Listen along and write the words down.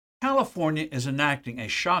California is enacting a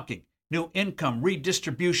shocking new income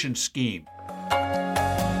redistribution scheme.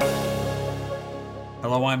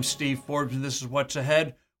 Hello, I'm Steve Forbes, and this is What's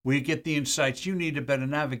Ahead, where you get the insights you need to better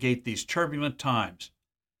navigate these turbulent times.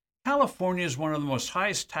 California is one of the most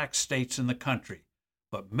highest tax states in the country,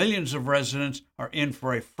 but millions of residents are in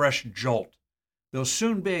for a fresh jolt. There'll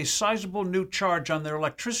soon be a sizable new charge on their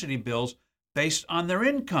electricity bills based on their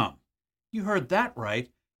income. You heard that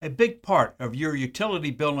right. A big part of your utility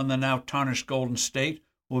bill in the now tarnished Golden State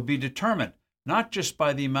will be determined not just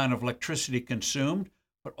by the amount of electricity consumed,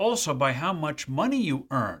 but also by how much money you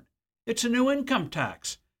earn. It's a new income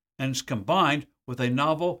tax, and it's combined with a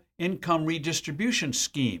novel income redistribution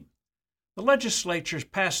scheme. The legislature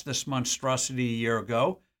passed this monstrosity a year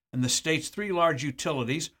ago, and the state's three large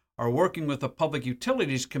utilities are working with the Public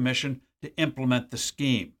Utilities Commission to implement the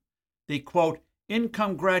scheme. The, quote,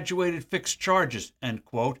 income graduated fixed charges, end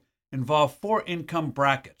quote, involve four income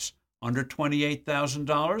brackets: under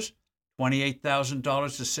 $28,000,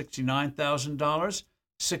 $28,000 to $69,000,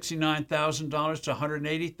 $69,000 to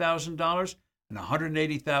 $180,000, and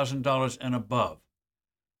 $180,000 and above.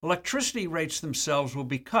 Electricity rates themselves will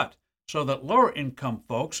be cut so that lower income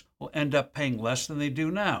folks will end up paying less than they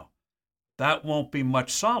do now. That won't be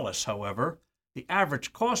much solace, however. The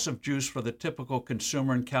average cost of juice for the typical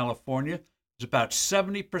consumer in California is about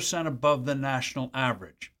 70% above the national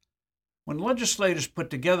average. When legislators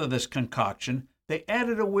put together this concoction, they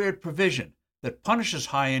added a weird provision that punishes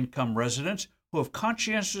high-income residents who have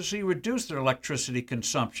conscientiously reduced their electricity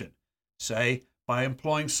consumption, say by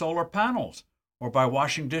employing solar panels or by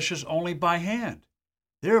washing dishes only by hand.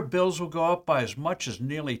 Their bills will go up by as much as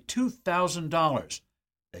nearly $2,000.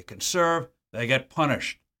 They conserve, they get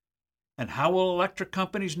punished. And how will electric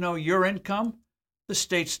companies know your income? The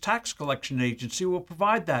state's tax collection agency will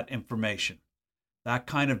provide that information. That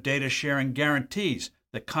kind of data sharing guarantees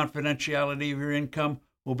that confidentiality of your income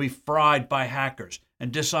will be fried by hackers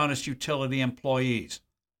and dishonest utility employees.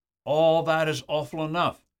 All that is awful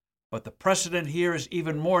enough, but the precedent here is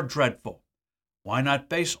even more dreadful. Why not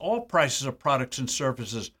base all prices of products and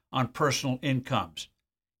services on personal incomes?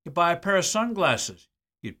 You buy a pair of sunglasses,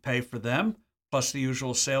 you'd pay for them, plus the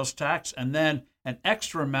usual sales tax, and then an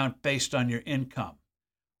extra amount based on your income.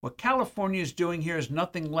 What California is doing here is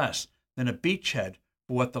nothing less than a beachhead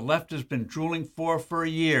for what the left has been drooling for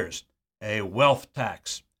years, a wealth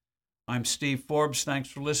tax. I'm Steve Forbes. Thanks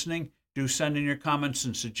for listening. Do send in your comments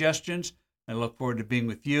and suggestions. I look forward to being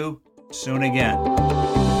with you soon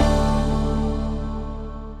again.